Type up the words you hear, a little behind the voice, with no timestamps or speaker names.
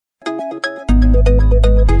सुरक्षित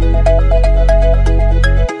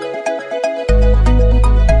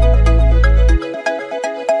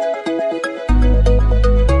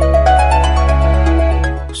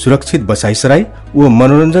बसाइसराई व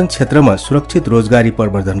मनोरञ्जन क्षेत्रमा सुरक्षित रोजगारी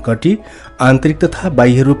प्रवर्धन कटी आन्तरिक तथा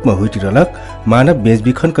बाह्य रूपमा हुइटिरलक मानव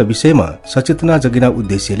बेचबिखनका विषयमा सचेतना जगिना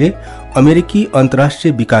उद्देश्यले अमेरिकी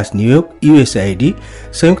अन्तर्राष्ट्रिय विकास नियोग USAID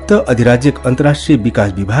संयुक्त अधिराज्यिक अन्तर्राष्ट्रिय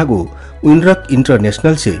विकास विभाग उनरक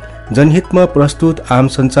इन्टरनेशनल से जनहितमा प्रस्तुत आम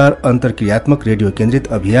संचार अन्तर्क्रियात्मक रेडियो केन्द्रित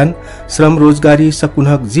अभियान श्रम रोजगारी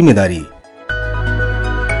सकुनक जिम्मेदारी।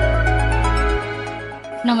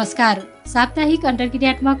 नमस्कार, साप्ताहिक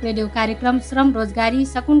अन्तर्क्रियात्मक रेडियो कार्यक्रम श्रम रोजगारी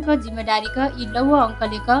सकुनको जिम्मेदारीका यी लौह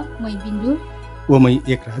अङ्कलेका मै बिन्दु व मै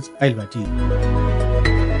एकराज आइलबाटी।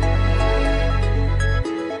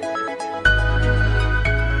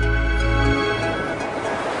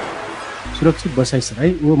 सुरक्षित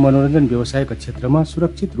बसाइसराई व मनोरञ्जन व्यवसायका क्षेत्रमा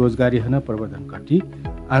सुरक्षित रोजगारी हन प्रवर्धन कटी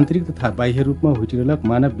आन्तरिक तथा बाह्य रूपमा हुइटिरलक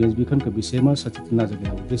मानव बेचबिखनका विषयमा सचेतना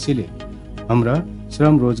जगाउने उद्देश्यले हाम्रा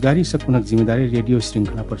श्रम रोजगारी सकुनक जिम्मेदारी रेडियो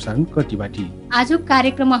श्रृङ्खला प्रसारण कटिबाटी। आजको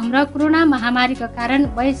कार्यक्रममा हाम्रा कोरोना महामारीका कारण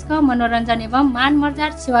वयस्क मनोरञ्जन एवं मान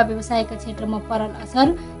मर्जाद सेवा व्यवसायका क्षेत्रमा परल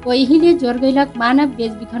असर व यहीले जोरगैलक मानव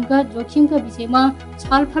बेचबिखनका जोखिमका विषयमा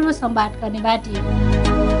छलफल व संवाद गर्ने बाटी।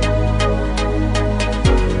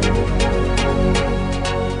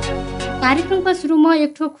 कार्यक्रमका सुरुमा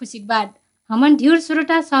एक ठो खुशीक बात हमन ढेर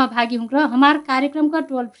श्रोता सहभागी हुँ र हमार कार्यक्रमका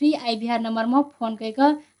टोल फ्री IVR नम्बरमा फोन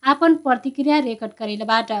करके आपन प्रतिक्रिया रेकर्ड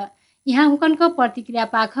करेलबाट यहाँ हुकनको प्रतिक्रिया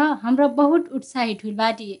पाख हाम्रो बहुत उत्साहित हुल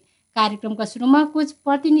बाटी। कार्यक्रमका सुरुमा कुछ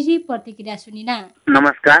प्रतिनिधि प्रतिक्रिया सुनिना।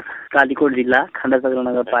 नमस्कार, कालीकोट जिल्ला खण्डचक्र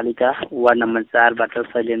नगरपालिका वार्ड नम्बर 4 बाट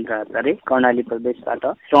शैलेन्द्र आचार्य कर्णाली प्रदेशबाट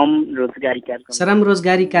श्रम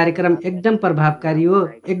रोजगारी कार्यक्रम एकदम प्रभावकारी हो,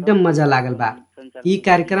 एकदम मजा लागल बा। यी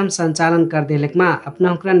कार्यक्रम सञ्चालन गर्दैलेकमा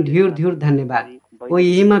अपना ढेर धन्यवाद। ओ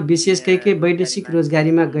यहीमा विशेष करके वैदेशिक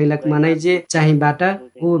रोजगारीमा गैलक मनाइ जे चाहिबाट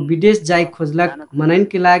ओ विदेश जाई खोजलक मनाइन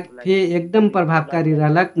के लाग फे एकदम प्रभावकारी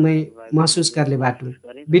रहलक मै महसुस करले बाटु।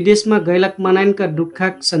 विदेशमा गैलक मनाइन का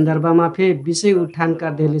दुःखक सन्दर्भमा फे विषय उठान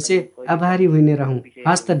कर देले से आभारी हुने रहौं।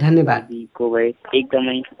 हस्त धन्यवाद।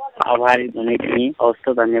 एकदमै आभारी हुने थिए। हस्त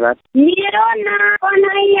धन्यवाद। मेरो नाम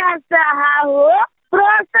कन्हैया शाह हो।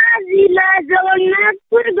 प्रसा जिल्ला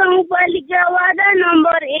जगन्नाथपुर गाउँपालिका वार्ड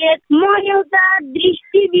नम्बर 1। म एउटा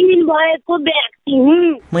दृष्टिविहीन भएको व्यक्ति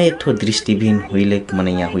हुँ। म एक ठो दृष्टिविहीन हुइलेक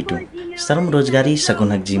मनैया हुइटु। श्रम रोजगारी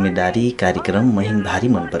सकुनक जिम्मेदारी कार्यक्रम महिन भारी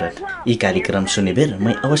मन परत। यी कार्यक्रम सुनेबेर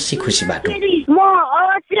मैं अवश्य खुसी बाटु। म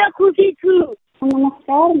अवश्य खुसी छु।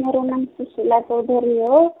 नमस्कार, मेरो नाम सुशीला चौधरी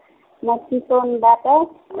हो। म चितवनबाट।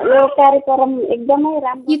 यो कार्यक्रम एकदमै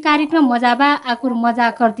राम्रो। यो कार्यक्रम मजाबा आकुर मजा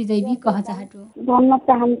कर्ती दैवी कह चाहन्छु भन्न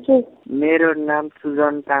चाहन्छु। मेरो नाम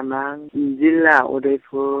सुजन तामाङ, जिल्ला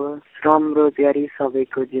उदयपुर। श्रम रोजगारी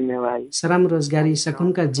सबैको जिम्मेवारी। श्रम रोजगारी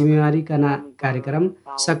सकुनका जिम्मेवारी का कार्यक्रम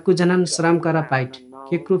सक्कु जनन श्रम करा पाइट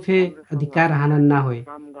के क्रुफे अधिकार हानन ना होए।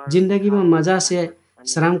 जिंदगी में मजा से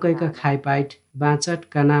श्रम कैका खाए पाइट बाँचट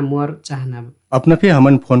कना मोर चाहना। अपना फे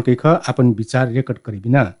हमन फोन कैका अपन विचार रेकर्ड करी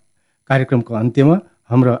बिना कार्यक्रमको अन्त्यमा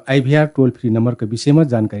हाम्रो IVR टोल फ्री नम्बरको विषयमा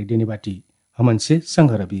जानकारी दिने बाटी हमन से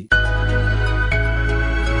संघ रवि।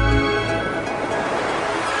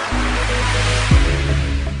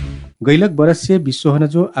 गैलक बरस से विश्व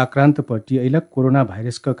जो आक्रांत पट्टी अइलक कोरोना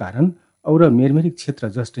भाइरस का कारण और मेरमेरिक क्षेत्र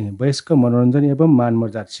जस्तै वयस्क मनोरञ्जन एवं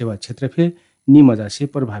मानमर्जाद सेवा क्षेत्र फे निमजा से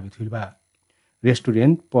प्रभावित हुइल बा।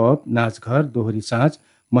 रेस्टुरेंट, पब, नाचघर, दोहरी साँझ,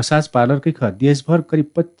 मसाज पार्लर के देशभर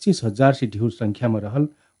करीब 25,000 से ढेर संख्या में रहल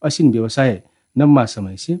असिन व्यवसाय लम्बा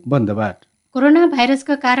समय से बंद बाट। कोरोना भाइरस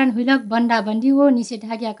का कारण हुइलक बन्दाबन्दी व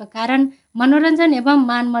निषेधाज्ञा का कारण मनोरञ्जन एवं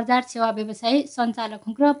मानमर्जाद सेवा व्यवसाय सञ्चालक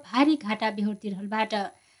हुँक्र भारी घाटा बेहोर्ती रहलबाट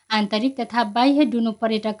आन्तरिक तथा बाह्य दुनु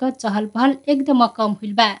पर्यटक चहल पहल एकदम कम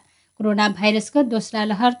हुइल बा। कोरोना भाइरस का दोस्रा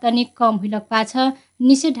लहर तनिक कम हुइलक पाछ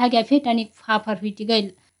निषेधाज्ञा फे तनिक फाफर हुइटी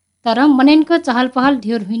गइल। तर मनैनको चहल पहल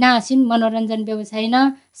ढेर हुइना असिन मनोरञ्जन व्यवसाय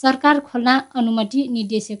न सरकार खोल्ना अनुमति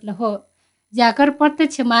निर्देशक हो। ज्याकर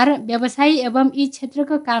प्रत्यक्ष मार व्यवसायी एवं यी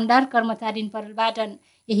क्षेत्रको कामदार कर्मचारी परलबाटन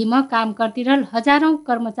यहीमा काम करतिरल हजारौं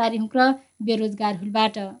कर्मचारी हुँक्र बेरोजगार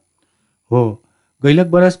हुलबाट हो। गैलक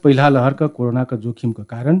बरस पहिला लहरका कोरोनाका जोखिमका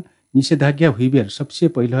कारण निषेधाज्ञा हुइबेर सबसे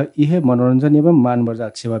पहिला यह मनोरञ्जन एवं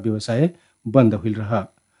मानमर्जाद सेवा व्यवसाय बन्द हुइल रह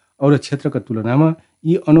और क्षेत्रका तुलनामा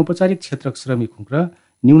यी अनौपचारिक क्षेत्रक श्रमिक हुँक्र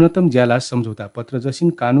न्यूनतम ज्याला सम्झौता पत्र जसिन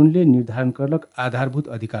कानूनले निर्धारण करलक आधारभूत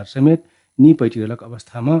अधिकार समेत निपैटिरलक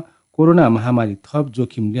अवस्थामा कोरोना महामारी थप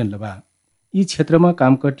जोखिम लिन लबा। यी क्षेत्रमा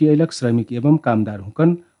काम करती अइलक श्रमिक एवं कामदार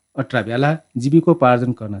हुकन अट्रा बेला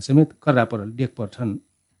जीविकोपार्जन गर्न समेत कर्रा परल डेक पर्छन्।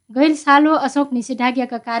 गैर सालो अशोक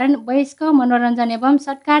निषेधाज्ञाका कारण वयस्क मनोरञ्जन एवं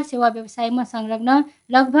सत्कार सेवा व्यवसायमा संलग्न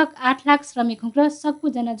लगभग 8 लाख श्रमिक हुँक्र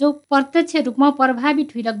सक्कुजना जो प्रत्यक्ष रूपमा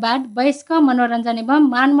प्रभावित हुइलकबाट वयस्क मनोरञ्जन एवं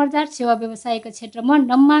मानमर्जात सेवा व्यवसायका क्षेत्रमा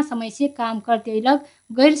लम्बा समय से काम करते इलक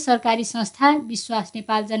गैर सरकारी संस्था विश्वास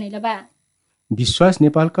नेपाल जनैलबा। विश्वास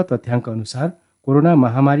नेपालका तथ्याङ्क अनुसार कोरोना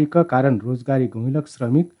महामारीका कारण रोजगारी गौइलक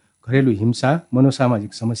श्रमिक घरेलु हिंसा,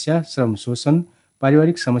 मनोसामाजिक समस्या, श्रम शोषण,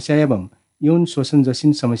 पारिवारिक समस्या एवं यौन शोषण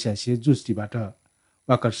जसिन समस्या से जुस्तीबाट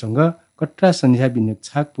वाकरसँग कट्रा सन्ध्या बिन्ने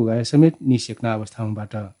छाक पुगाए समेत निसेक्ना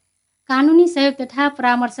अवस्थाबाट कानुनी सहयोग तथा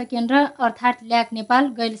परामर्श केन्द्र अर्थात् ल्याक नेपाल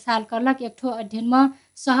गैल साल करलक एकठो अध्ययनमा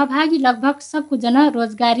सहभागी लगभग सबकुजना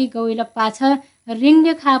रोजगारी गौइलक पाछ ऋण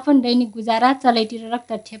लेखा अपन दैनिक गुजारा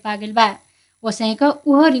चलैटिरक तथ्य पागेल बा। वसैका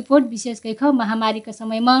उह रिपोर्ट विशेष गैख महामारीका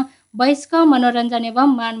समयमा वयस्क मनोरञ्जन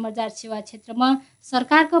एवं मानमर्जात सेवा क्षेत्रमा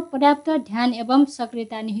सरकारको पर्याप्त ध्यान एवं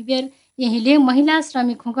सक्रियता निहिबेर यहीले महिला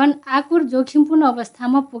श्रमिक हुकन आकुर जोखिमपूर्ण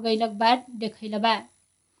अवस्थामा पुगैलक बाट देखैलबा।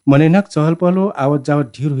 मनेनक चहल पहलो आवत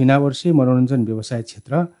जावत ढिर हुना वर्षे मनोरञ्जन व्यवसाय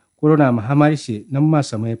क्षेत्र कोरोना महामारी से लम्बा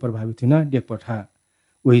समय प्रभावित हुन डेकपठा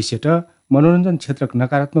वही सेट मनोरञ्जन क्षेत्रक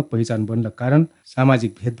नकारात्मक पहिचान बन्नक कारण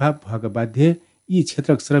सामाजिक भेदभाव भग बाध्य यी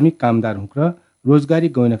क्षेत्रक श्रमिक कामदार हुँक्र रोजगारी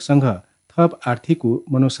गौइनकसँग थप आर्थिक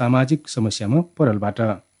मनोसामाजिक समस्यामा परलबाट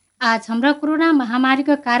आज हाम्रा कोरोना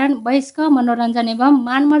महामारीका कारण वयस्क मनोरञ्जन एवं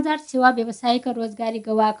मानमर्जात सेवा व्यवसायका रोजगारी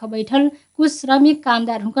गवाख बैठल कुछ श्रमिक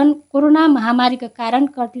कामदार हुकन कोरोना महामारीका कारण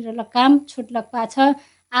कर्तिरलक काम छुटलक पाछ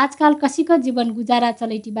आजकाल कसीका जीवन गुजारा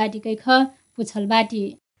चलैटी बाटीकै ख पुछल बाटी।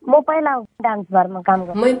 म पहिला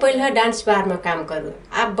डान्स बारमा काम गरु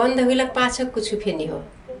अब बन्द हुइलक पाछ कुछ फेनि हो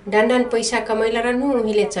डान्डान पैसा कमैला रहनु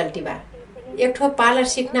उहिले चल्टी बा एकठो पार्लर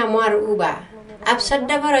सिक्ना मार उबा अब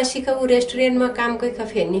सड्डा भर सिकौ रेस्टुरेन्टमा काम कै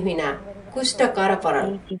फेर्नी हुइना कुछ त कर परल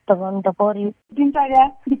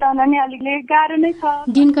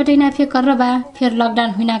दिन कटैना फे कर बा फेर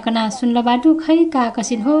लकडाउन हुइना कना सुनल बाटु खै का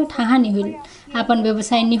कसिन हो थाहा नि हुइल आपन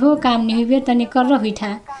व्यवसाय नि हो काम नि हुइबे तनि कर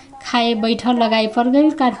हुइठा खाए बैठ लगाई पर गई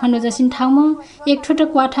काठमाडौँ जसिन ठाउँमा एक ठो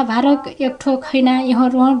क्वाठा भारक एक ठो खैना यहाँ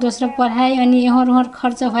रोहर दोस्रो पढाइ अनि यहाँ रोहर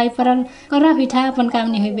खर्च भइ परल कर हुइठा अपन काम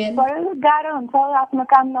नि हुइबे गाह्रो हुन्छ आफ्नो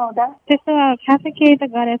काम नहुँदा त्यस्तो खासै केही त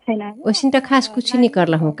गरे छैन ओसिन त खास कुछ नि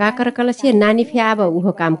करला हूं का कर कलसे नानी फे आब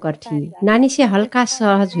उहो काम करथी नानी से हल्का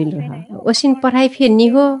सहज हुइल रह ओसिन पढाइ फे नि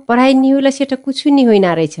हो पढाइ नि होला से त कुछ नि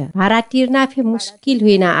होइना रहेछ भाडा तिर्ना फे मुस्किल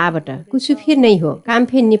हुइना आबट कुछ फे नै हो काम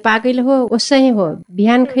फे नि पागल हो ओसै हो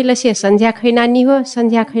बिहान खैल से संध्या खैना नि हो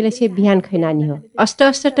संध्या खैल से बिहान खैना नि हो अष्ट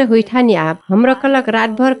अष्ट त होइठा नि आप हाम्रो कलक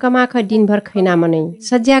रातभर कमाख दिनभर खैना मनै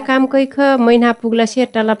सज्या काम कैख महिना पुग्ल से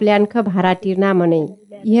तलब ल्यान ख भाडा तिर्ना मनै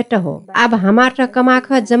ये त हो अब हमार त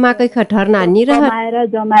कमाख जमा कैख ठर्ना नि रह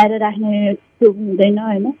जमाएर राख्ने हुँदैन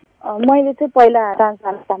हैन मैले चाहिँ पहिला डान्स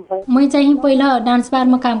बारमा काम गरे मै चाहिँ पहिला डान्स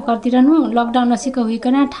बारमा काम गर्दिरहनु लकडाउन नसिक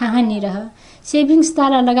हुइकन थाहा नि रह सेभिंग्स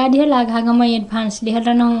ताला लगाडिए लागागमा एडभान्स लिएर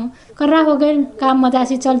रहनु कररा हो गइल काम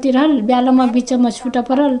मजासी चल्ती रहल ब्यालमा बीचमा छुट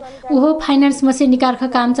परल उहो फाइनान्स मसे निकारख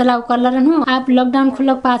काम चलाउ करला रहनु आप लकडाउन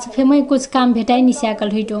खुलक पाछ फेमै कुछ काम भेटाइ नि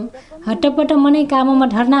स्याकल हिटो हटपट मनै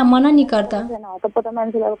काममा धर्ना मन नि करत हटपट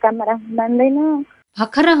मान्छेले काममा राख्न मान्दैन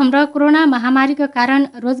भर्खर हाम्रो कोरोना महामारीका कारण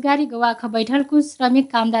रोजगारी गवाख बैठल कुछ श्रमिक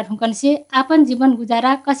कामदार हुकन से आपन जीवन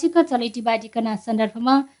गुजारा कसिक चलैटी बाटीकना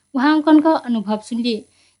सन्दर्भमा उहाँकनको अनुभव सुनले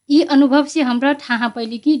यी अनुभव से हाम्रो थाहा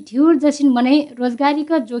पहिले कि ढ्युर जसिन मनै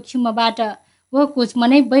रोजगारीका जोखिमबाट व कुछ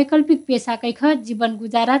मनै वैकल्पिक पेसाकैख जीवन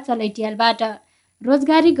गुजारा चलैटियालबाट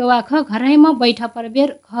रोजगारी गवाख घरैमा बैठ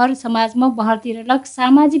परबेर घर समाजमा बहरतिरलक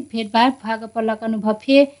सामाजिक भेदभाव भाग पर्लक अनुभव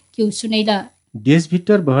फे क्यौ सुनैल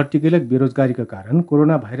देशभित्र बहरटिगेलक बेरोजगारीका कारण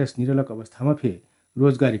कोरोना भाइरस निरलक अवस्थामा फे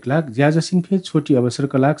रोजगारीका लाग ज्याजसिन फे छोटी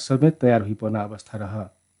अवसरका लाग समेत तयार हुइ पर्ना अवस्था रह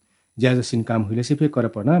ज्याजसिन काम हुइले से फे कर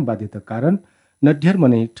पर्ना बाध्यता कारण नढेर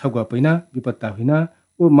मनै ठगुवा पैना विपत्ता हुइना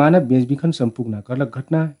ओ मानव बेचबिखन सम्पुग्न करलक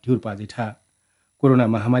घटना ढ्युर पाजेठा कोरोना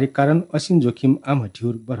महामारी कारण असिन जोखिम आम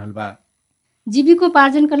ढ्युर बढल बा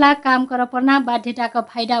जीविकोपार्जनका लाग काम कर पर्ना बाध्यताका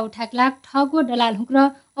फाइदा उठाक लाग ठगो दलाल हुक्र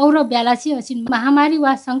और ब्यालासी असिन महामारी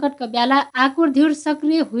वा संकटका ब्याला आकुर ढ्युर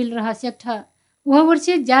सक्रिय हुइल रह सेक्ठ वह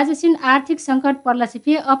वर्षे ज्याजसिन आर्थिक संकट पर्ला से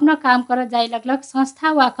फे अपना काम कर जाय लगलक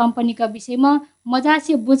संस्था वा कम्पनीका विषयमा मजा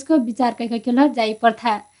से बुझक विचार कैक केल जाय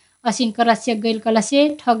पर्था असिन करस्य गैल कलसे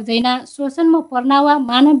ठग जैना शोषणमा पर्ना वा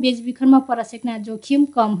मानव बेचबिखनमा परसेक्ना जोखिम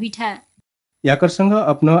कम हुइठा याकरसँग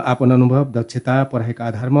अपना आपन अनुभव दक्षता पढाइका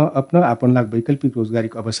आधारमा अपना आपन लाग वैकल्पिक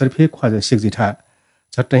रोजगारीको अवसर फे ख्वाज सेक्जिठा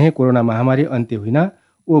छट्टै कोरोना महामारी अन्त्य हुइना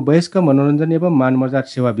ओ वयस्क मनोरञ्जन एवं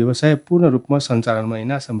मानमर्जात सेवा व्यवसाय पूर्ण रूपमा सञ्चालनमा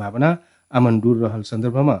हिँड्न सम्भावना आमन दूर रहल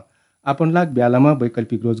सन्दर्भमा आपन लाग ब्यालामा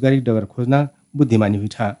वैकल्पिक रोजगारी डगर खोज्न बुद्धिमानी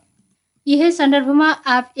हुइठा यही सन्दर्भमा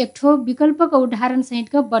आप एक ठो विकल्पको उदाहरण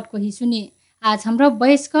सहितको बटकोही सुने। आज हाम्रो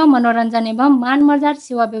वयस्क मनोरञ्जन एवं मान मर्जाद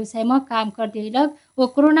सेवा व्यवसायमा काम गर्दैलक वो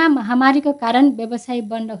कोरोना महामारीका कारण व्यवसाय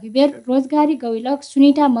बन्द हुइबेर रोजगारी गइलक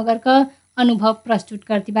सुनिता मगरका अनुभव प्रस्तुत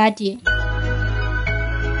करती बाटी।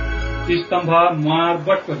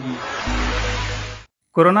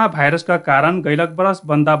 कोरोना भाइरसका कारण गैलक बरस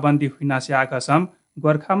बन्दाबन्दी हुइनासे आगसम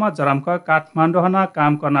गोर्खामा जरमका काठमाडौँ हना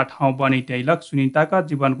काम गर्न ठाउँ बनी दैलक सुनिताका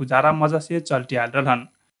जीवन गुजारा मजासे चल्टियाल रहन।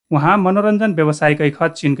 वहाँ मनोरञ्जन व्यवसायकै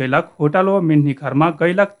खत चिन गैलक होटल व मिन्नी घरमा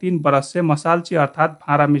गैलक 3 वर्ष से मसालची अर्थात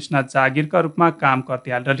भाँडा मिस्ना जागिरका रूपमा काम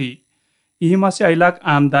करतियाल रही। यही मसे अइलक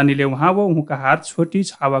आमदानीले वहाँ वो हुँकाहार छोटी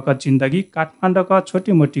छावाका जिन्दगी काठमाडौँका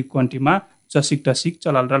छोटी मोटी कोन्टीमा जसिक टसिक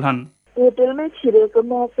चलल रहन।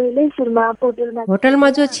 होटलमा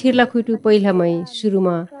जो छिर्ल खुइटु पहिलामै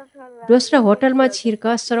सुरुमा दोस्रो होटलमा छिर्क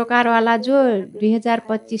सरकारवाला जो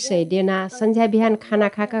 2025 देना संध्या बिहान खाना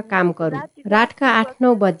खाका काम करू रातका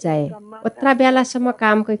 8-9 बज जाए ओत्रा बेलासम्म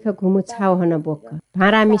काम कैख घुमु छाउ हन बोक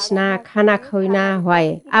भाँडा मिस्ना खाना खौइना हवाए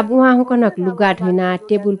अब उहाँ हुकनक लुगा धुइना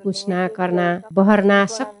टेबुल पुस्ना करना बहरना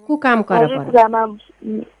सबको काम कर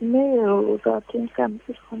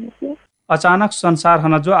अचानक संसार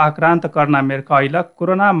हन जो आक्रान्त करना मेर कैलक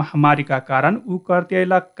कोरोना महामारीका कारण ऊ करती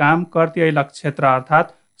अइलक काम करती अइलक क्षेत्र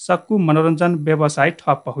अर्थात सक्कु मनोरञ्जन व्यवसाय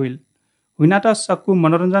ठप्प हुइल हुइना त सक्कु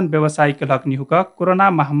मनोरञ्जन व्यवसाय के लग्नी हुक कोरोना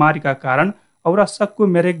महामारीका कारण और सक्कु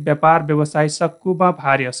मेरेक व्यापार व्यवसाय सक्कुमा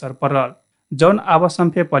भारी असर परल जौन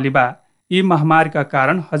आवसम्फे पलिबा यी महामारीका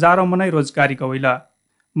कारण हजारौं मनै रोजगारी गवैल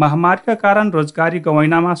महामारीका कारण रोजगारी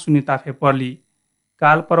गवैनामा सुनिता फे पर्ली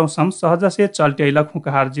काल परौसम सहज से चल्टे अइलक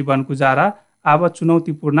हुँकाहार जीवन गुजारा आब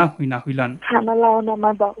चुनौतीपूर्ण हुइलन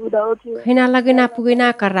खैना लगेना पुगेना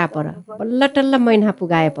कर्रा पर बल्ल टल्ल मैना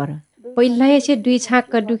पुगाए पर पहिला से 2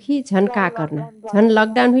 छाक दुखी झन का करना झन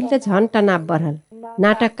लकडाउन हुइल त झन तनाव बढ़ल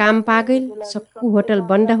नाटक काम पागल सबको होटल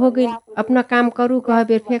बंद हो गई अपना काम करू कह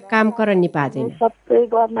बेर फे काम कर नि पाजेन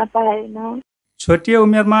छोटी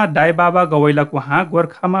उमेरमा दाई बाबा गवैलक वहाँ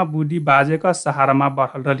गोर्खामा बुढी बाजेका सहारामा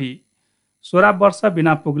बढ़ल रही 16 वर्ष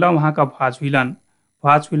बिना पुग्ला वहाँका भाज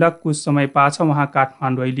हुइलक कुछ समय पाछ वहाँ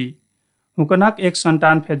काठमाडौँ अइली हुकनक एक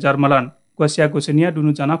सन्तान फे जर्मलन गोसिया गोसनिया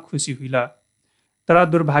दुनु जना खुसी हुइल तर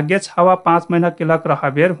दुर्भाग्य छावा 5 महिना केलक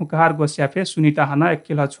रहबेर हुकहार गोसिया फे सुनिता हन एक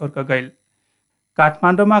केला छोरक गइल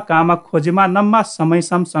काठमाडौँमा कामक खोजीमा नम्मा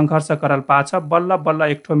समयसम संघर्ष करल पाछ बल्ल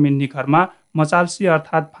बल्ल एकठो मिन्नी घरमा मचाल्सी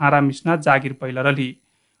अर्थात भाँडा मिस्ना जागिर पैल रली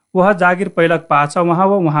वह जागिर पैलक पाछ वहाँ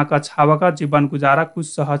वो वहाँका छावाका जीवन गुजारा कुछ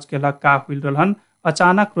सहज केलक का हुइल रहन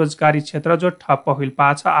अचानक रोजगारी क्षेत्र जो ठप्प हुइल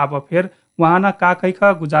पाछ आब फेर वहाँ न का कैख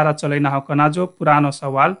गुजारा चलैना हकना जो पुरानो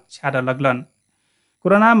सवाल छ्याड लगलन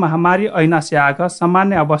कोरोना महामारी ऐना से आग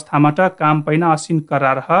सामान्य अवस्थामा त काम पैना असिन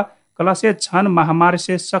करा रह कलसे छन महामारी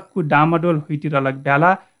से सक्कु डामडोल हुइतिरलक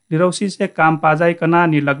बेला लिरौसी से काम पाजाइकना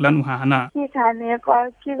निलग्लन उहाँ हन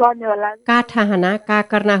का ठाहना का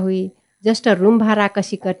करना हुई जस्ट रूम भाडा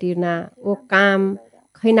कसी कटिरना ओ काम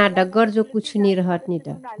खैना डगर जो कुछ नहीं रहत नि त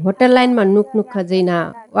होटल लाइन में नुक नुक खजैना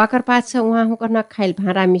वाकर पाछ उहाँ हुकन खाइल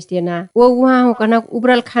भाँडा मिस्देना ओ उहाँ हुकन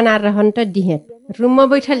उब्रल खाना रहन त दिहेत रूम में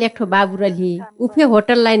बैठल एकठो बाबू रली उफे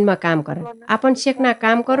होटल लाइन में काम कर अपन सेकना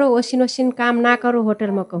काम करो ओसिन काम ना करो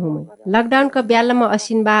होटल में कहूँ मैं लॉकडाउन का ब्याल में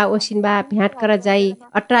ओसिन बा भेंट कर जाई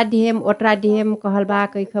अट्रा डिहेम कहल बा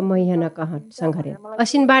कैख मही न कह संघरेन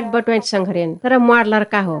ओसिन बाट बटवाइट संघरेन तर मार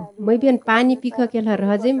लड़का हो मै बिन पानी पीख के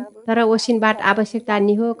रह जिम तर ओसिन बाट आवश्यकता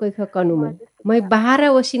नि हो कैख कनु मैं बाहर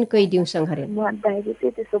ओसिन कई दिउ संघरेन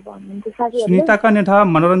सुनिताका नेठा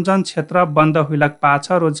मनोरञ्जन क्षेत्र बन्द हुइलक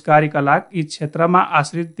पाछ रोजगारीका लाग यी क्षेत्रमा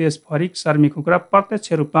आश्रित देशभरिक श्रमिक हुक्रा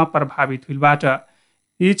प्रत्यक्ष रूपमा प्रभावित हुइलबाट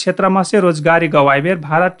यी क्षेत्रमा से रोजगारी गवाइबेर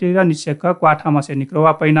भारतीय निषेक क्वाठामा से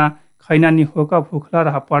निक्रोवा पैना खैना नि होक भुखला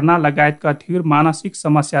रह पर्ना लगायतका ढिर मानसिक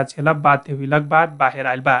समस्या झेला बाध्य हुइलक बाद बाहिर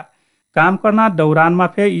आइल बा काम करना दौरानमा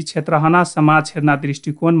फे यी क्षेत्र हना समाज हेर्ना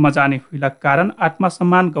दृष्टिकोण मजाने हुइलक कारण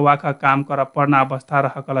आत्मसम्मान गवाका काम कर पर्ना अवस्था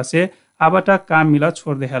रहकल से आबट काम मिल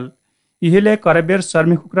छोड़ देहल यहीले करबेर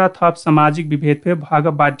श्रमिक हुक्रा थप सामाजिक विभेद पे भाग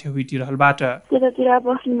बाध्य हुइति रहलबाट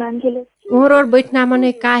ओर बैठना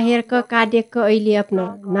मने का हेर का देख अहिले अपना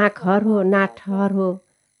ना घर हो ना ठहर हो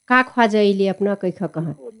का ख्वाज अहिले अपना कैख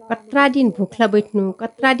कह कत्रा दिन भुखला बैठनु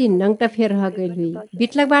कत्रा दिन नंगट फेर रह गइल हुई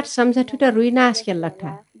बिटलक बाट समझठु त रुइनास के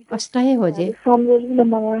लठा कष्टै हो जे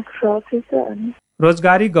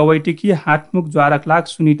रोजगारी गवैटिकी हाटमुख ज्वारक लाग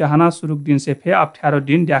सुनिता हना सुरुक दिन से फे अप्ठ्यारो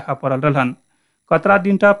दिन देखा परल रहलन कतरा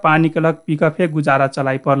दिन त पानी कलक पिक फे गुजारा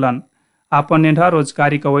चलाई परलन आपन नेढा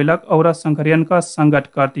रोजगारी गवैलक और संघरियनका संगठ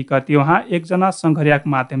करती वहाँ एकजना संघरियाक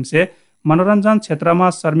माध्यम से मनोरञ्जन क्षेत्रमा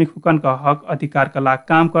श्रमिक हुकनका हक अधिकारका लाग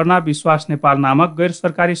काम गर्न विश्वास नेपाल नामक गैर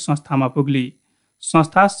सरकारी संस्थामा पुग्ली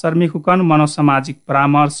संस्था श्रमिक हुकन मनोसामाजिक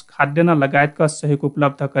परामर्श खाद्यान्न लगायतका सहयोग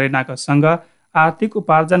उपलब्ध गरेनाका सँग आर्थिक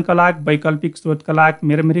उपार्जनका लागि वैकल्पिक स्रोतका लागि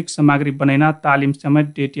मेरमेरिक सामग्री बनाइन तालिम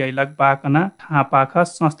समेत डेटियाइलक बाकना ठाँ पाख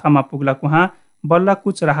संस्थामा पुग्लक उहाँ बल्ल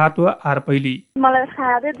कुछ राहत हो आर पैली मलाई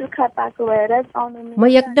साह्रै दुःख पाएको भएर म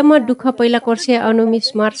एकदम दुःख पहिला कोर्से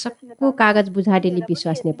अनुमिस मार्सकको कागज बुझाडेली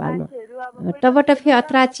विश्वास नेपालमा तबट फे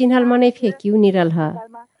अत्रा चिन्हल मनै फे क्यू निरल ह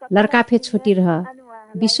लड़का फे छोटी रह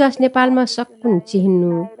विश्वास नेपालमा सक्कुन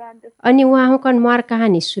चिन्नु अनि उहाँकन मर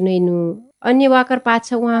कहानी सुनैनु अनि वाकर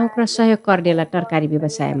पाछ उहाँको सहयोग गर्देला तरकारी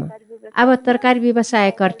व्यवसायमा अब तरकारी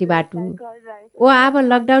व्यवसाय करती बाटु ओ अब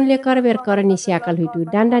लकडाउनले करबेर करनी स्याकल हुइटु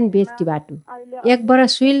डान्डान बेचती बाटु एक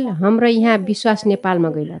वर्ष सुइल हाम्रो यहाँ विश्वास नेपालमा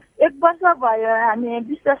गइल 1 वर्ष भयो हामी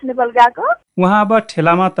विश्वास नेपाल गएको उहाँ अब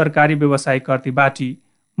ठेलामा तरकारी व्यवसाय करती बाटी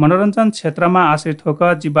मनोरञ्जन क्षेत्रमा आश्रित होक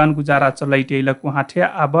जीवन गुजारा चलाइटेलक उहाँ ठे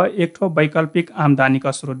अब एक ठो वैकल्पिक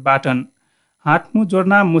आमदानीका स्रोत बाटन हातमुँ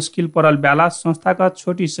जोड्न मुस्किल परल बेला संस्थाका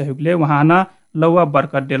छोटी सहयोगले उहाँ न लौवा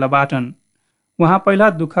बरकत डेला बाटन उहाँ पहिला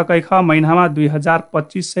दुःख कैख महिनामा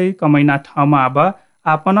 2500 कमैना ठाउँमा अब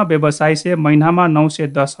आपन व्यवसाय से महिनामा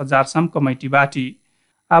 910,000 सम कमैटी बाटी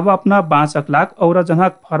अब अपना 5 लाख और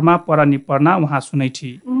जनक फर्मा परनी पर्ना उहाँ सुनै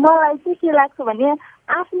थी मलाई चाहिँ के लाग्छ भने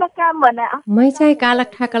आफ्नो काम भने मै चाहिँ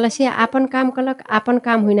कालक ठाकल से आपन काम कलक आपन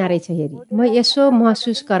काम हुइना रहेछ हेरी म यसो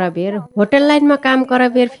महसुस करबेर होटल लाइनमा काम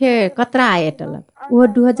करबेर फे कतरा आए टलक वो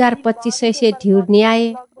 2500 से ढ्युर नि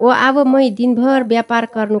आए ओ अब मै दिनभर व्यापार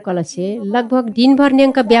गर्नु कलसे लगभग दिनभर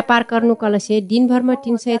नेंक व्यापार गर्नु कलसे दिनभरमा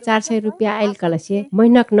 300-400 रुपैयाँ आइल कलसे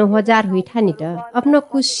महिनक 9,000 हुइठा नि त अपनो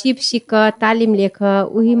कुछ सिप सिक तालिम लेख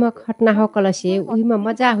उहीमा खटना हो कलसे उहीमा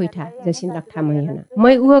मजा हुइठा जसिन लखठा महिना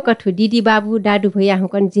मै उहो कठु दिदी बाबु दादु भैया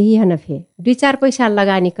हुकन जेही हन फे 2-4 पैसा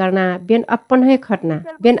लगानी करना बेन अपन है खटना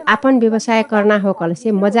बेन अपन व्यवसाय करना हो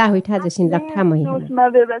कलसे मजा हुइठा जसिन लखठा महिना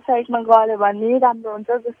व्यवसायमा गरे भने राम्रो हुन्छ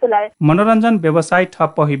जस्तो लाग्यो मनोरञ्जन व्यवसाय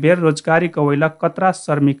ठप्प बेर रोजगारी गवैलक कतरा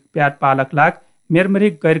श्रमिक प्याट पालक लाग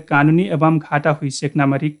मेरमरिक गैर कानूनी एवं घाटा हुई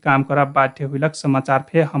सेक्नामरिक काम करा बाध्य हुइलक समाचार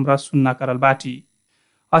फे हमरा सुन्ना करल बाटी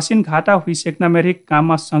असिन घाटा हुई सेक्नामरिक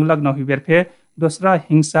काममा संलग्न हुइबेर फे दोस्रा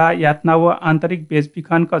हिंसा यातना व आन्तरिक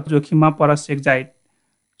बेचबिखनका जोखिममा पर सेक्जाइट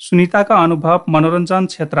सुनिताका अनुभव मनोरञ्जन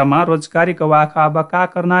क्षेत्रमा रोजगारी गवाखा अब का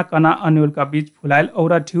करना कना अन्यलका बीच फुलाइल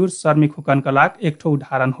और ढ्युर श्रमिक हुकनका लाग एक ठो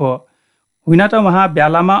उदाहरण हो हुइन त वहाँ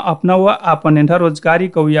ब्यालामा अपना व आपनेन्ठ रोजगारी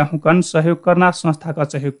गौया हुकन सहयोग करना संस्थाका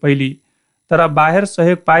सहयोग पैली तर बाहिर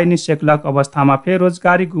सहयोग पाइ नि सेक्लक अवस्थामा फे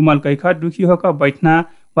रोजगारी गुमल कैख दुखी होक बैठना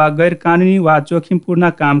वा गैर कानूनी वा जोखिमपूर्ण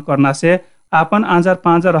काम करना से आपन आँजर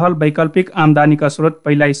पाँजर रहल वैकल्पिक आमदानी का स्रोत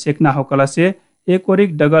पहिलाई सेक्ना होकल से एक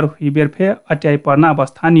ओरिक डगर हुइबेर फे अट्याइ पर्ना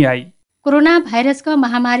अवस्था नि आई कोरोना भाइरसका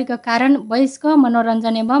महामारीका कारण वयस्क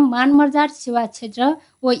मनोरञ्जन एवं मानमर्जात सेवा क्षेत्र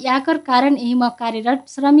व याकर कारण यहीमा कार्यरत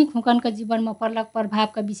श्रमिक हुकनका जीवनमा पर्लक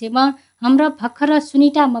प्रभावका विषयमा हाम्रो भर्खर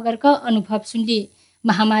सुनिता मगरका अनुभव सुनली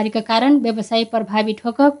महामारीका कारण व्यवसाय प्रभावित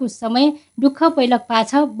होकर कुछ समय दुःख पैलक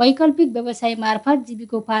पाछ वैकल्पिक व्यवसाय मार्फत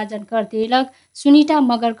जीविकोपार्जन गर्दैलक सुनिता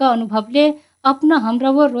मगरका अनुभवले अपना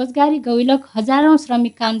हाम्रो व रोजगारी गौलक हजारौं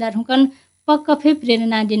श्रमिक कामदार हुकन पक्क फे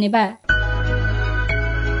प्रेरणा दिने बा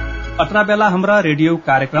अत्रा बेला हाम्रा रेडियो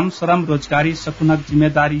कार्यक्रम श्रम रोजगारी सकुनक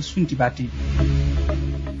जिम्मेदारी सुन्ती बाटी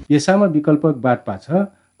यसामा विकल्पक बाट पाछ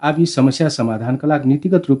आबी समस्या समाधानका लागि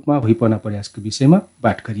नीतिगत रूपमा भइपर्न प्रयासको विषयमा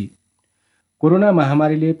बात गरी कोरोना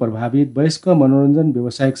महामारीले प्रभावित वयस्क मनोरञ्जन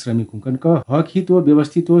व्यावसायिक श्रमिक हुकनका हक हित व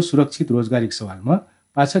व्यवस्थित व सुरक्षित रोजगारीक सवालमा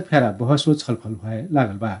पाछक फेरा बहस व छलफल भए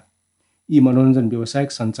लागल बा यी मनोरञ्जन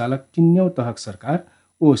व्यावसायिक सञ्चालक तिन्यौं तहक सरकार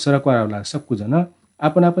ओ सरकारवाला सबको जना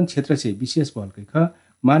आपन आपन क्षेत्र से विशेष पहल कैख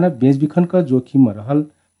मानव बेचबिखनका जोखिममा रहल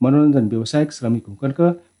मनोरञ्जन व्यावसायिक श्रमिक हुकनका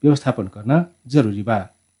व्यवस्थापन गर्न जरुरी बा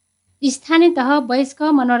स्थानीय तह वयस्क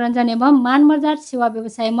मनोरञ्जन एवं मानमर्जात सेवा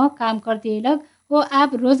व्यवसायमा काम गर्दैलक ओ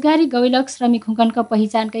आप रोजगारी गौलक श्रमिक हुकनका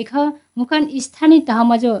पहिचान कैख हुकन स्थानीय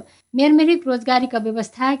तहमा जो मेरमेरिक रोजगारीका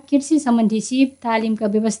व्यवस्था कृषि सम्बन्धी सिप तालिमका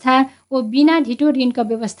व्यवस्था ओ बिना ढिटो ऋणका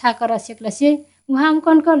व्यवस्था कर सेक्लसे उहाँ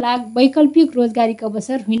हुकनका लाग वैकल्पिक रोजगारीका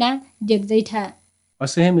अवसर हुइना देख्दैठा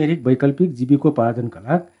असहमेरिक वैकल्पिक जीविकोपार्जनका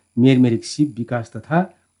लागि मेरमेरिक सिप विकास तथा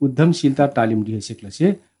उद्यमशीलता तालिम दिए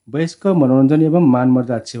सेक्लसे वयस्क मनोरञ्जन एवं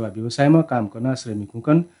मानमर्जात सेवा व्यवसायमा काम गर्न श्रमिक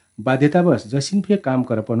हुकन बाध्यतावश जसिन फे काम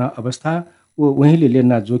करपन अवस्था ओ वहीँले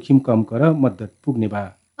लेना जोखिम कम कर मद्दत पुग्ने बा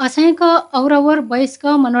असंख्य औरवर वयस्क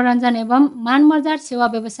मनोरञ्जन एवं मानमर्जात सेवा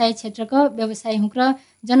व्यवसाय क्षेत्रका व्यवसाय हुक्र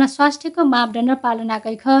जनस्वास्थ्यको मापदण्ड पालना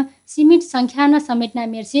कैख सीमित संख्या न समेट्ना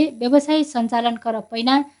मेर्से व्यवसाय सञ्चालन कर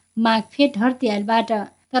पैना माग फे ढर्ती आलबाट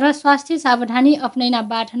तर स्वास्थ्य सावधानी अपनैना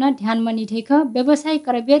बाठन ध्यानमा निठेख व्यवसाय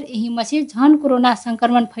करबेर यही मसे झन कोरोना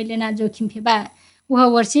संक्रमण फैलेना जोखिम फेबा वह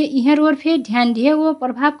वर्षे इहर ओर फे ध्यान दिए व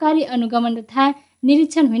प्रभावकारी अनुगमन तथा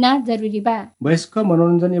निरीक्षण हुना जरुरी बा। वयस्क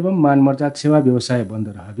मनोरञ्जन एवं मानमर्जात सेवा व्यवसाय बन्द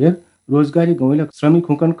रहबेर रोजगारी गौइलक श्रमिक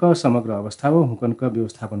हुकनका समग्र अवस्था व हुकनका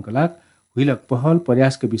व्यवस्थापनका लागि हुइलक पहल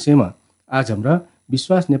प्रयासका विषयमा आज हमरा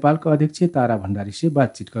विश्वास नेपालका अध्यक्ष तारा भण्डारी से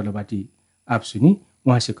बातचीत करल बाटी। आप सुनी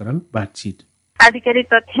उहाँ से करल बातचीत। आधिकारिक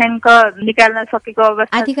तथ्याङ्क निकाल्न सकेको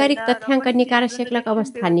अवस्था आधिकारिक तथ्याङ्क निकाल सेक्लक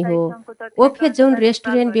अवस्था नि हो। ओफे जौन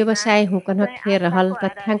रेस्टुरेन्ट व्यवसाय हुकन खे रहल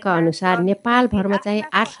तथ्याङ्क अनुसार नेपाल भरमा चाहिँ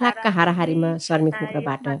 8 लाखका हाराहारीमा श्रमिक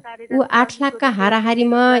हुक्रबाट ऊ 8 लाखका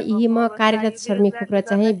हाराहारीमा यहीमा कार्यरत श्रमिक हुक्र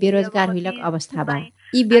चाहिँ बेरोजगार हुइलक अवस्था बा।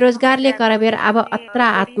 यी बेरोजगारले करबेर अब अत्रा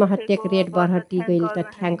आत्महत्याक रेट बढती गइल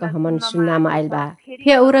तथ्याङ्क हमन सुन्नामा आइल बा।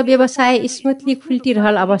 फे उर व्यवसाय स्मुथली खुल्टी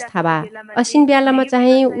रहल अवस्था बा। असिन बेलामा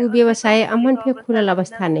चाहिँ ऊ व्यवसाय अमन फे खुलल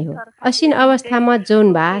अवस्था नै हो। असिन अवस्थामा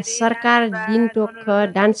जौन बा सरकार दिन टोक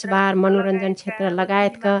डान्स बार मनोरञ्जन क्षेत्र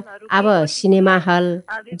लगायतका अब सिनेमा हल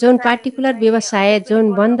जौन पार्टिकुलर व्यवसाय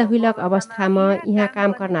जौन बन्द हुइलक अवस्थामा यहाँ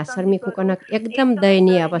काम गर्न श्रमिक हुकन एकदम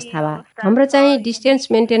दयनीय अवस्था बा। हाम्रो चाहिँ डिस्टेन्स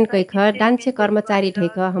मेन्टेन कैख डान्से कर्मचारी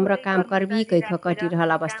ढैक हाम्रो काम करबी कैख कटि रहल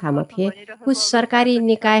अवस्थामा फे कुछ सरकारी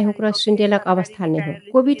निकाय हुक्र सुन्डेलक अवस्था नै हो।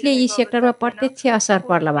 कोभिडले यी सेक्टरमा प्रत्यक्ष असर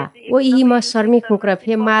पर्ल बा। ओ यहीमा श्रमिक हुक्र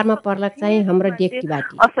फे मारमा पर्लक चाहिँ हाम्रो डेक्टी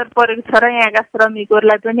बाटी असर परेको छ र यहाँका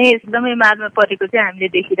श्रमिकहरूलाई पनि एकदमै मारमा परेको चाहिँ हामीले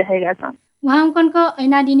देखिरहेका छौँ। उहाँको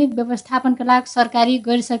ऐनादिनिक व्यवस्थापनका लागि सरकारी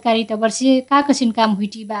गैर सरकारी तवरसे का कसिन काम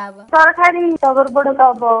हुइटी बा। अब सरकारी तवरबाट त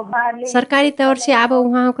अब सरकारी तौर से अब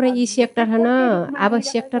उहाँको यी सेक्टर हन अब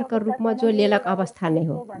सेक्टरका रूपमा जो लेलक अवस्था नै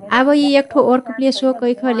हो। अब यी एक ठो वर्क प्लेस हो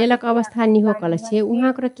कैख लेलक अवस्था नि हो कलसे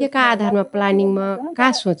उहाँको के का आधारमा प्लानिङमा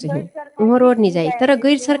का सोचे है उहाँ रोड नि जाइ। तर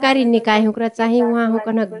गैर सरकारी निकाय हुक्र चाहिँ उहाँ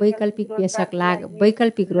हुकन वैकल्पिक पेशक लाग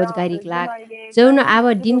वैकल्पिक रोजगारीक लाग जौन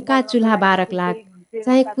अब दिनका चुल्हा बारक लाग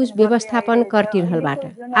चाहिँ कुछ व्यवस्थापन करती रहलबाट।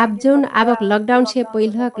 अब जौन अब लकडाउन से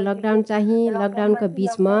पहिलक लकडाउन चाहिँ लकडाउनको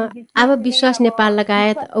बीचमा अब विश्वास नेपाल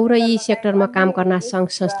लगायत और यी सेक्टरमा काम गर्न संघ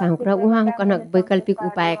संस्था हुक्र उहाँ हुकन वैकल्पिक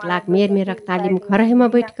उपायक लाग मेर मेरक तालिम घरैमा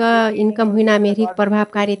बैठक इन्कम हुइना मेरिक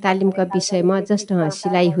प्रभावकारी तालिमका विषयमा जस्ट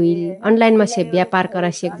सिलाइ हुइल अनलाइनमा से व्यापार कर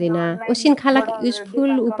सक्दैन ओसिन खालक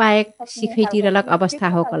युजफुल उपाय सिखैती रहलक अवस्था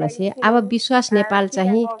हो कलसे अब विश्वास नेपाल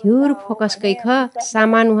चाहिँ ध्युर फोकस कैख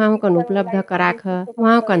सामान उहाँ हुकन उपलब्ध कराख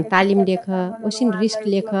उहाँकन तालिम लेख ओसिन रिस्क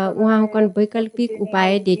लेख उहाँकन वैकल्पिक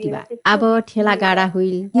उपाय देती बा। अब ठेला गाडा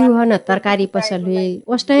हुइल हिउ न तरकारी पसल हुइल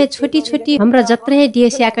ओस्टहे छोटी छोटी हाम्रो जत्रै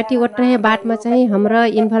डिएसिया कटी ओट्रै बाटमा चाहिँ हाम्रो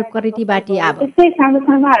इन्भल्भ गरिती बाटी। अब यसै सानो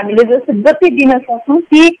हामीले जति दिन सक्छौँ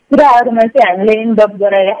ती कुराहरुमा चाहिँ हामीले इन्भल्भ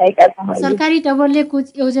गराइरहेका छौँ। सरकारी तवरले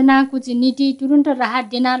कुछ योजना कुछ नीति तुरुन्त राहत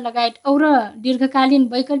देना लगायत और दीर्घकालीन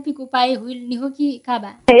वैकल्पिक उपाय हुइल नि हो कि का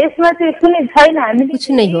बा? यसमा चाहिँ कुनै छैन। हामी कुछ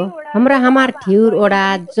नै हो। हाम्रो हमार ठिउर ओडा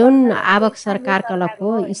जुन आवक सरकार कलक हो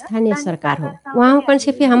स्थानीय सरकार हो वहाँ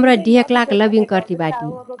कन्से फे हमरा 1 लाख लबिङ करती बाटी।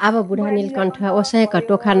 अब बुढा नीलकण्ठ ओसैका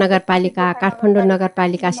टोखा नगरपालिका काठमाडौँ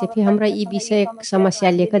नगरपालिका से फे हमरा यी विषय समस्या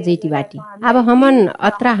लेख जैती बाटी। अब हमन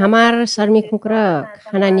अत्रा हमार श्रमिक हुक्र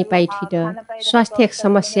खाना निपाई ठिट स्वास्थ्य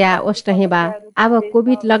समस्या ओस्टहे बा। अब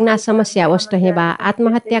कोभिड लग्ना समस्या ओस्टहे बा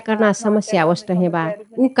आत्महत्या करना समस्या ओस्टहे बा।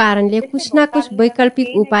 ऊ कारणले कुछ न कुछ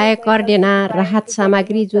वैकल्पिक उपाय कर देना राहत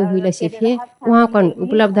सामग्री जो हुइल से फे उहाँकन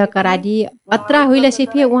उपलब्ध करादी अत्रा हुइल से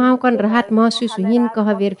फे उहाँकन राहत महसुस हुइन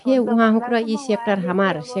कहबेर फे उहाँको यी सेक्टर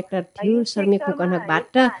हमार सेक्टर ठिउर श्रमिक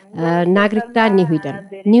हुकनबाट नागरिकता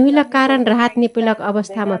निहुइल कारण राहत निपेलक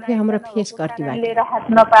अवस्थामा फे हाम्रो फेस करती बाटे। राहत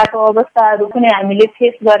नपाएको अवस्थाहरू पनि हामीले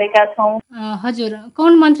फेस गरेका छौँ। हजुर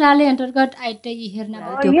कौन मन्त्रालय अन्तर्गत आइट यी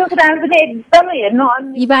हेर्न यो कुरा पनि एकदमै हेर्नु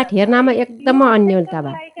यी बाट हेर्नमा एकदम अन्योलता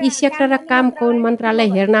बा। यी सेक्टर काम कौन मन्त्रालय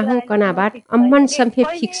हेर्ना हो कनाबाट अम्मन सम्फे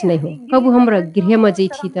फिक्स नै हो। कबु हाम्रो गृहमा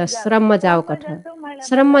जैथी त श्रममा जाओ कठ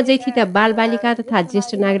श्रममा जैथी त बाल बालिका तथा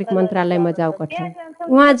ज्येष्ठ नागरिक मन्त्रालयमा जाओ कठ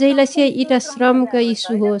उहाँ जैल से इटा श्रमको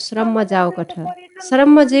इस्यु हो श्रममा जाओ कठ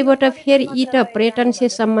श्रममा जैबाट फेर इटा पर्यटन से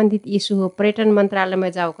सम्बन्धित इस्यु हो पर्यटन मन्त्रालयमा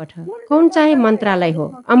जाओ कठ कौन चाहिँ मन्त्रालय हो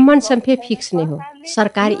अम्मन सम्फे फिक्स नै हो।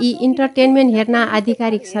 सरकार यी इन्टरटेनमेन्ट हेर्न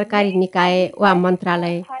आधिकारिक सरकारी निकाय वा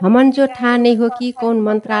मन्त्रालय हमन जो थाहा नै हो कि कौन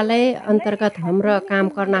मन्त्रालय अन्तर्गत हाम्रो काम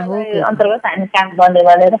करना हो अन्तर्गत हामी काम गर्ने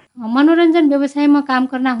भनेर। मनोरञ्जन व्यवसायमा काम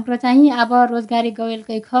गर्न हुक्र चाहिँ अब रोजगारी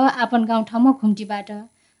गवेलकै ख आपन गाउँ ठाउँमा घुम्टीबाट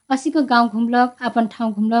असीको गाउँ घुम्लक आपन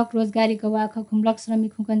ठाउँ घुम्लक रोजगारी गवाख घुम्लक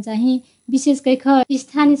श्रमिक हुकन चाहिँ विशेष कैख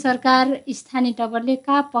स्थानीय सरकार स्थानीय तवरले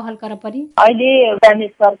का पहल कर परि? अहिले स्थानीय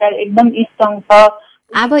सरकार एकदम स्ट्रङ छ।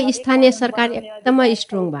 अब स्थानीय सरकार एकदम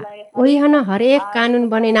स्ट्रङ बा। वही हन हरेक कानून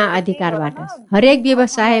बनेना अधिकारबाट हरेक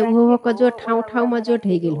व्यवसाय उहो जो ठाउँ ठाउँमा जो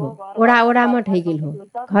ढैगिल हो, ओडा ओडामा ढैगिल हो,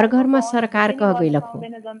 घर घरमा सरकार कह गइलक हो।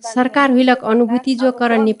 सरकार हुइलक अनुभूति जो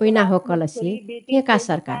करन निपैना हो कलसे का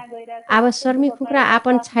सरकार अब शर्मी खुक्रा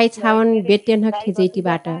आपन छाई छावन बेटेनक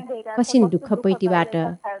ठेजैटीबाट कसिन दुःख पैटीबाट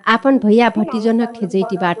आपन भैया भटिजनक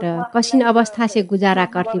ठेजैटीबाट कसिन अवस्था से गुजारा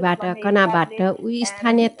कर्तीबाट कनाबाट उ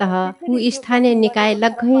स्थानीय तह उ स्थानीय निकाय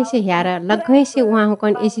लग्घै से ह्यार लग्घै से उहाँ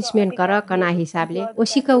हुकन एसिसमेन्ट कर कना हिसाबले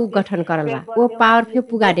ओसिक उ गठन करल बा ओ पावर फे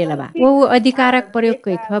पुगा देल बा ओ अधिकारक प्रयोग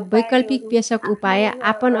कैख वैकल्पिक पेशक उपाय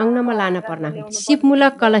आपन अंगनमा लान पर्ना हो।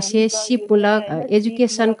 सिपमूलक कलसे सिपमूलक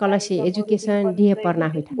एजुकेसन कलसे एजुकेसन दिए पर्ना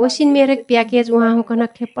हो। ओसिन मेरक प्याकेज उहाँ हुकन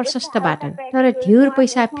थे प्रशस्त बाटन तर ढ्युर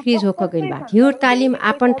पैसा फ्रीज होक गइल बा। ढ्युर तालिम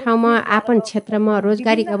आपन ठाउँमा आपन क्षेत्रमा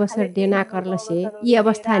रोजगारी अवसर देना करलसे यी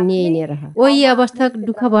अवस्था नियै रह ओ यी अवस्था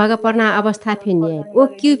दुःख भग पर्ना अवस्था फे नियै ओ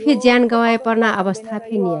क्यू फे ज्यान गवाए पर्ना अवस्था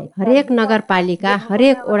फे नियै हरेक नगरपालिका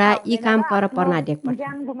हरेक ओडा यी काम कर पर्ना देख पर्छ।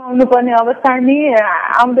 ज्यान गुमाउनु पर्ने अवस्था नि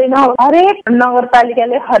आउँदैन। हरेक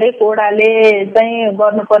नगरपालिकाले हरेक ओडाले चाहिँ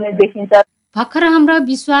गर्नुपर्ने देखिन्छ। भर्खर हाम्रो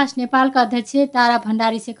विश्वास नेपालका अध्यक्ष तारा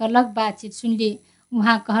भण्डारी से करलक बातचीत सुनली।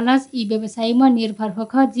 उहाँ कहलस यी व्यवसायमा निर्भर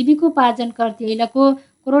होख जीविकोपार्जन कर्तीको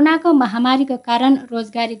कोरोनाको महामारीका कारण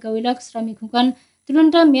रोजगारी गइलक श्रमिक हुकन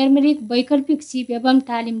तुरन्त मेरमेरिक वैकल्पिक सिप एवं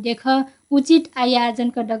तालिम देख उचित आय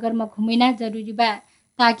आर्जनका डगरमा घुमिना जरुरी बा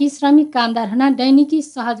ताकि श्रमिक कामदार हना दैनिकी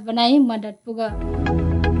सहज बनाए मद्दत पुग।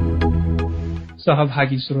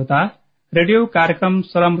 सहभागी श्रोता, रेडियो कार्यक्रम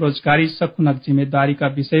श्रम रोजगारी सकुनक जिम्मेदारीका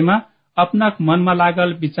विषयमा अपनक मनमा लागल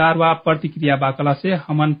विचार वा प्रतिक्रिया बाकला से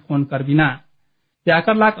हमन फोन करबिना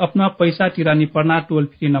याकर लाग अपना पैसा तिरानी पर्ना टोल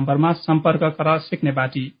फ्री नम्बरमा सम्पर्क कर सिक्ने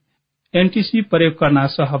बाटी। एनटीसी प्रयोग करना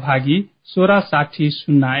सहभागी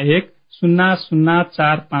 166001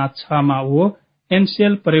 00456 मा हो।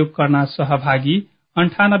 एनसीएल प्रयोग करना सहभागी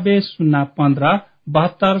 980115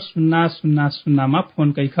 72000 मा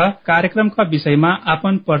फोन कैख कार्यक्रमका विषयमा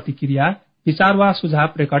आपन प्रतिक्रिया विचार वा सुझाव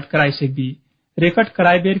रेकर्ड कराई सकबी। रेकर्ड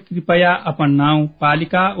कराई बेर कृपया अपन नाउँ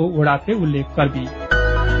पालिका ओ ओडा पे उल्लेख करबी।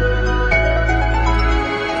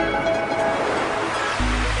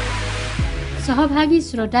 सहभागी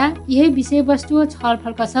श्रोता, यही विषय वस्तु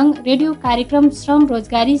छलफलका संग रेडियो कार्यक्रम श्रम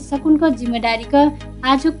रोजगारी सकुनको जिम्मेदारीका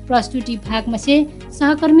आजुक प्रस्तुति भागमा से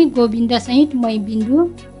सहकर्मी गोविन्द सहित मै बिन्दु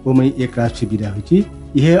ओ मै एक राष्ट्र विदा हुई।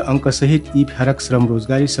 यह अंक सहित ई फरक श्रम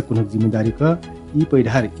रोजगारी सकुनक जिम्मेदारीका ई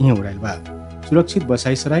पैधार यही उडाइल बा। सुरक्षित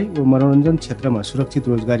बसाई सराई व मनोरञ्जन क्षेत्रमा सुरक्षित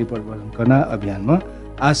रोजगारी प्रवर्धन गर्न अभियानमा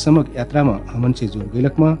आजसम्मक यात्रामा हमन से जोड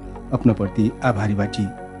गइलकमा अपना प्रति आभारी बाटी।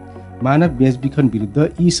 मानव बेचबिखन विरुद्ध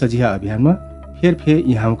यी सजिहा अभियानमा फेर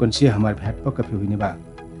यहाँ हमकन से हमार भेट पक्का फे हुने बा।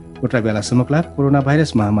 ओटरा बेला समकला कोरोना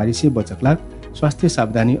भाइरस महामारी से बचकलाग स्वास्थ्य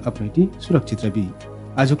सावधानी अपनैटी सुरक्षित रही।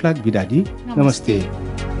 आजुकलाग बिदाडी नमस्ते।